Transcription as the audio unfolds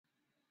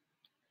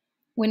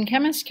When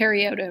chemists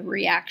carry out a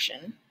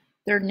reaction,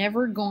 they're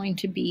never going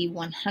to be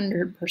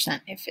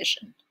 100%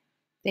 efficient.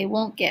 They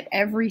won't get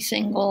every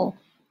single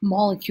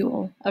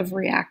molecule of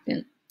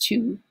reactant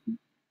to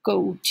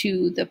go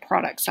to the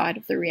product side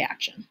of the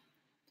reaction.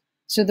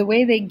 So the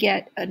way they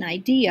get an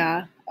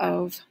idea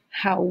of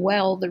how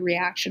well the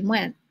reaction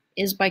went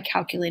is by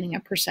calculating a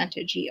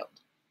percentage yield.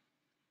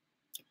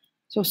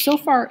 So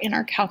far in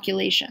our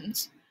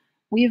calculations,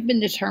 we have been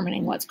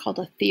determining what's called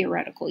a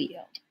theoretical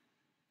yield.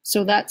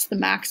 So that's the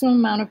maximum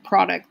amount of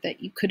product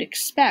that you could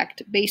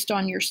expect based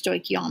on your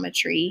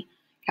stoichiometry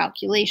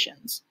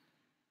calculations.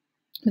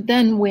 But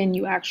then when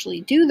you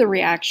actually do the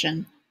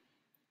reaction,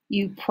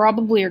 you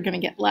probably are going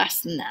to get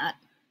less than that.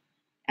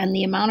 And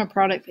the amount of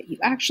product that you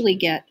actually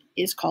get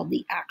is called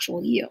the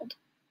actual yield.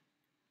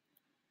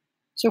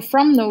 So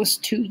from those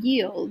two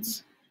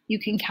yields, you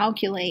can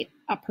calculate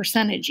a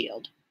percentage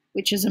yield,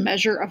 which is a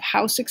measure of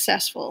how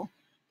successful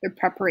the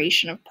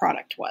preparation of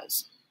product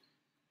was.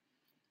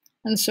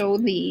 And so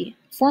the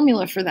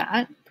formula for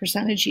that,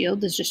 percentage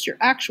yield, is just your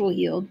actual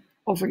yield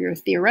over your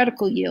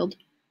theoretical yield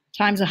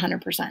times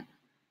 100%.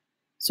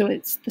 So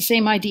it's the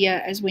same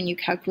idea as when you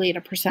calculate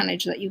a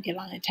percentage that you get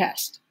on a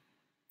test.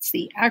 It's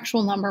the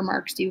actual number of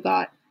marks you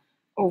got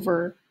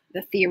over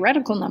the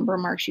theoretical number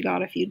of marks you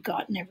got if you'd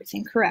gotten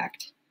everything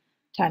correct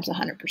times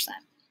 100%.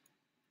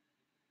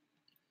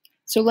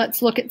 So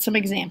let's look at some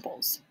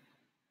examples.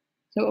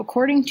 So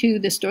according to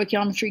the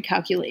stoichiometry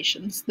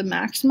calculations, the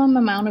maximum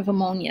amount of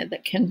ammonia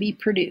that can be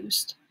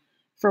produced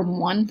from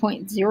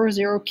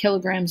 1.00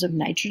 kilograms of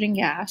nitrogen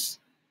gas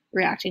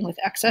reacting with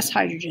excess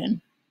hydrogen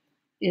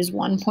is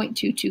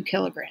 1.22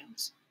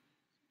 kilograms.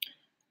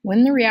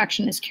 When the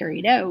reaction is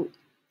carried out,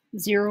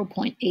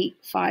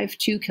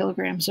 0.852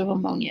 kilograms of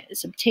ammonia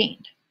is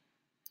obtained.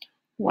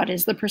 What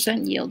is the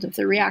percent yield of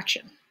the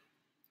reaction?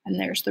 And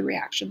there's the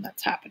reaction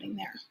that's happening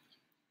there.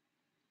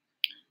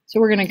 So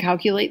we're going to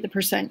calculate the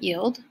percent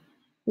yield.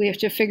 We have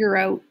to figure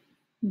out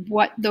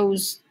what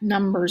those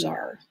numbers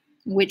are,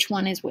 which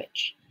one is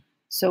which.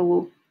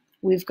 So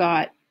we've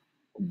got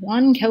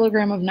 1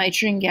 kilogram of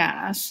nitrogen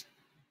gas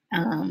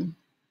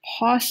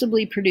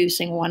possibly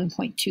producing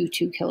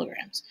 1.22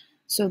 kilograms.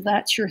 So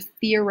that's your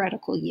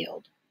theoretical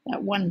yield,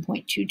 that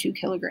 1.22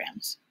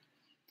 kilograms.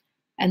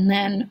 And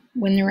then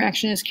when the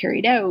reaction is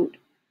carried out,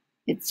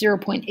 it's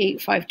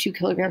 0.852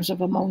 kilograms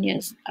of ammonia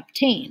is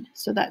obtained.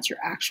 So that's your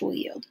actual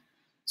yield.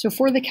 So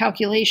for the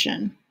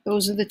calculation,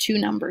 those are the two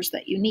numbers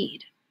that you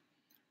need.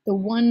 The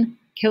 1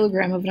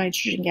 kilogram of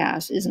nitrogen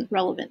gas isn't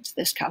relevant to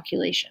this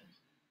calculation.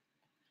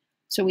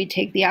 So we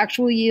take the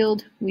actual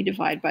yield, we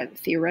divide by the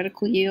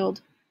theoretical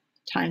yield,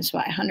 times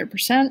by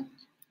 100%,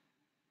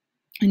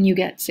 and you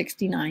get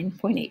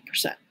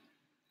 69.8%.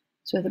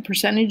 So the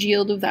percentage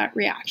yield of that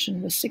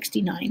reaction was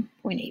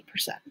 69.8%.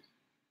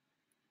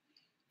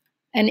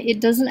 And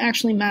it doesn't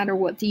actually matter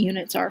what the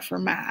units are for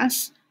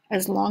mass,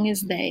 as long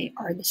as they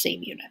are the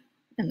same unit,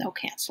 and they'll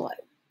cancel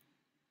out.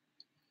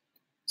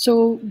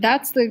 So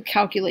that's the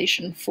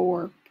calculation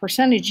for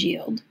percentage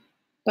yield,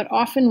 but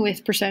often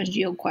with percentage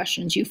yield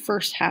questions, you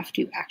first have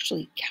to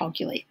actually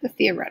calculate the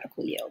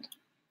theoretical yield.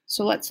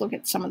 So let's look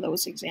at some of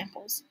those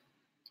examples.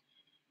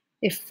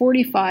 If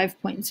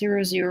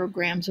 45.00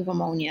 grams of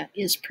ammonia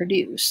is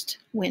produced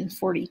when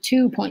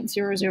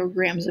 42.00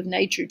 grams of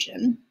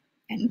nitrogen,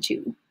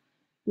 N2,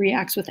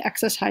 reacts with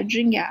excess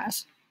hydrogen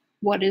gas,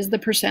 what is the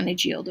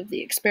percentage yield of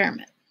the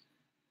experiment?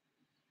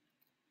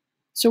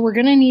 So we're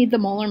going to need the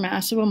molar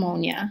mass of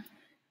ammonia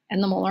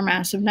and the molar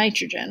mass of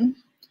nitrogen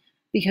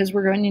because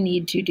we're going to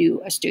need to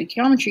do a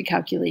stoichiometry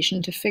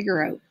calculation to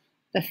figure out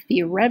the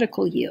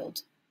theoretical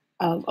yield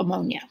of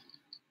ammonia.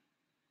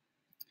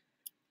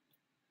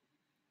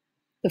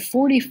 The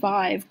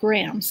 45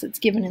 grams that's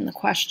given in the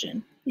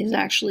question is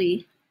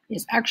actually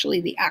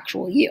the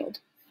actual yield.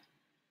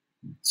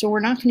 So we're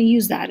not going to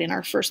use that in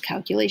our first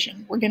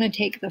calculation. We're going to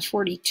take the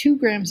 42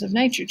 grams of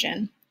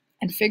nitrogen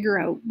and figure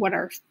out what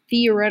our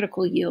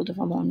theoretical yield of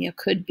ammonia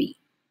could be.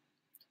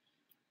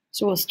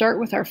 So we'll start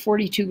with our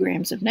 42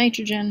 grams of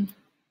nitrogen.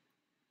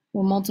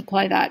 We'll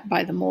multiply that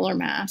by the molar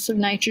mass of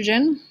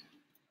nitrogen.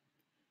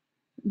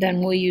 Then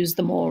we'll use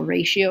the mole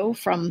ratio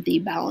from the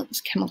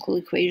balanced chemical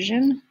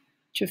equation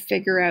to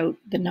figure out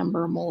the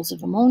number of moles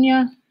of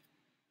ammonia.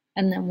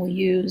 And then we'll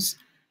use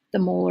the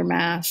molar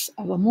mass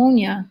of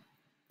ammonia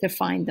to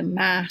find the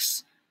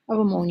mass of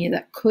ammonia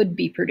that could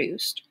be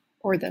produced,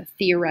 or the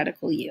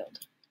theoretical yield.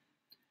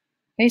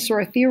 Okay, so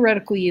our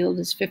theoretical yield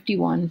is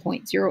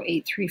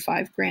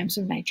 51.0835 grams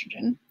of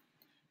nitrogen.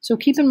 So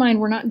keep in mind,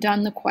 we're not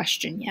done the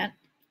question yet.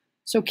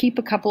 So keep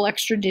a couple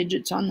extra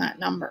digits on that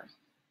number.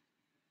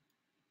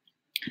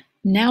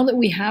 Now that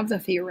we have the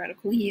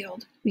theoretical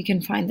yield, we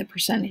can find the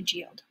percentage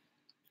yield.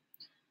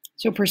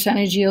 So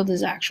percentage yield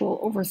is actual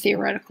over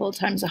theoretical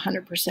times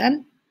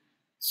 100%.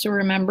 So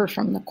remember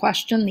from the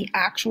question, the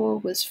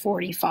actual was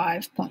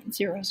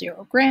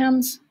 45.00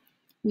 grams.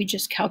 We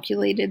just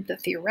calculated the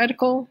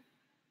theoretical.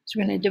 So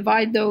we're going to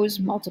divide those,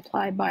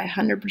 multiply by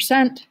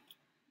 100%,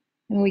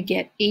 and we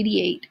get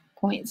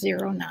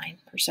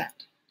 88.09%.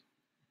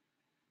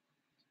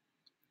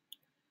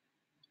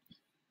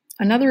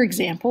 Another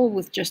example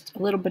with just a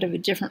little bit of a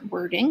different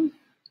wording.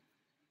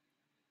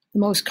 The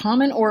most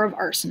common ore of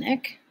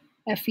arsenic,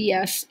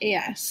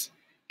 FeSAs,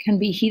 can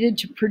be heated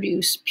to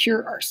produce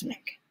pure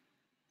arsenic.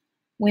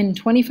 When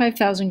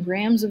 25,000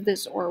 grams of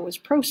this ore was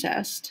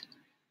processed,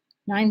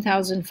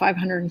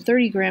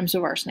 9,530 grams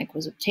of arsenic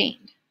was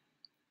obtained.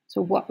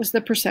 So what was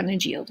the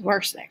percentage yield of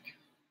arsenic?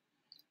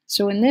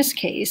 So in this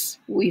case,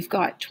 we've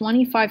got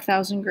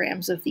 25,000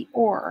 grams of the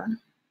ore,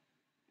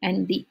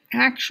 and the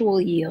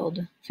actual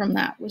yield from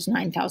that was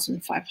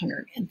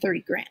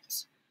 9,530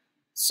 grams.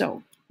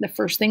 So the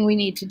first thing we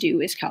need to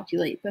do is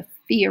calculate the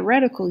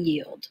theoretical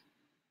yield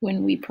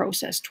when we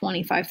process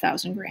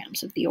 25,000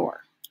 grams of the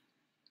ore.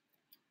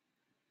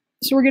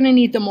 So we're going to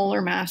need the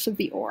molar mass of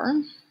the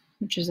ore,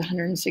 which is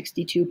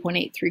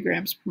 162.83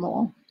 grams per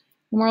mole.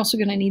 And we're also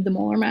going to need the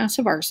molar mass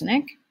of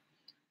arsenic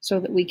so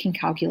that we can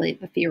calculate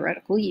the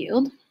theoretical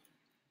yield.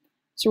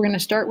 So we're going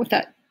to start with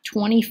that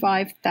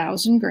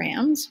 25,000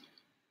 grams,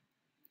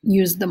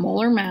 use the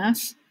molar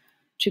mass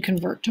to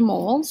convert to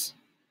moles.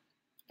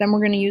 Then we're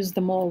going to use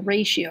the mole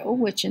ratio,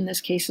 which in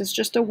this case is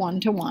just a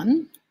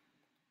 1-to-1.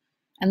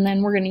 And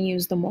then we're going to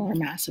use the molar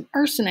mass of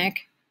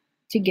arsenic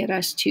to get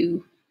us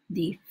to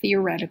the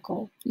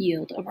theoretical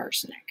yield of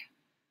arsenic.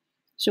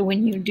 So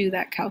when you do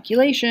that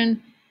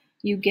calculation,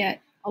 you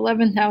get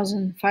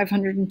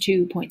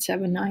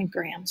 11,502.79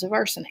 grams of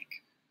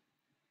arsenic.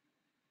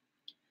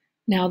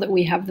 Now that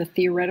we have the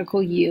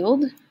theoretical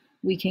yield,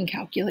 we can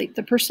calculate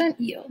the percent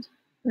yield,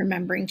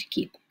 remembering to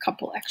keep a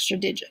couple extra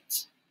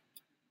digits.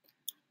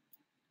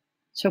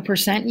 So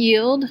percent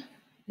yield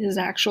is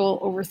actual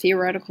over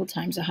theoretical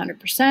times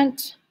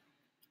 100%.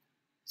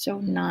 So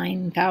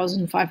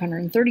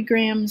 9,530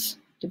 grams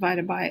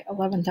divided by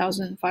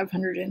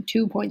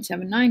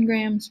 11,502.79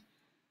 grams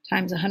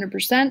times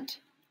 100%.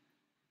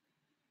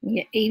 We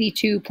get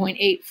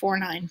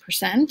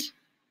 82.849%.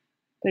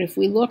 But if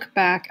we look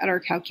back at our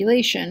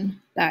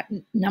calculation, that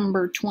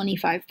number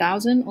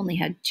 25,000 only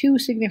had two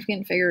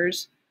significant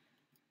figures.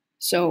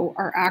 So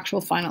our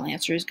actual final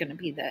answer is going to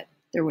be that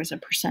there was a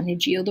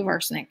percentage yield of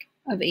arsenic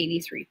of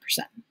 83%.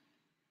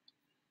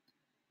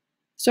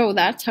 So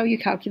that's how you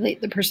calculate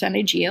the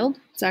percentage yield.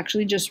 It's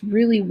actually just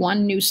really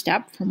one new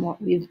step from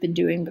what we've been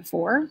doing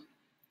before,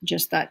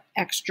 just that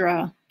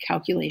extra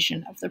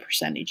calculation of the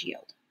percentage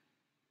yield.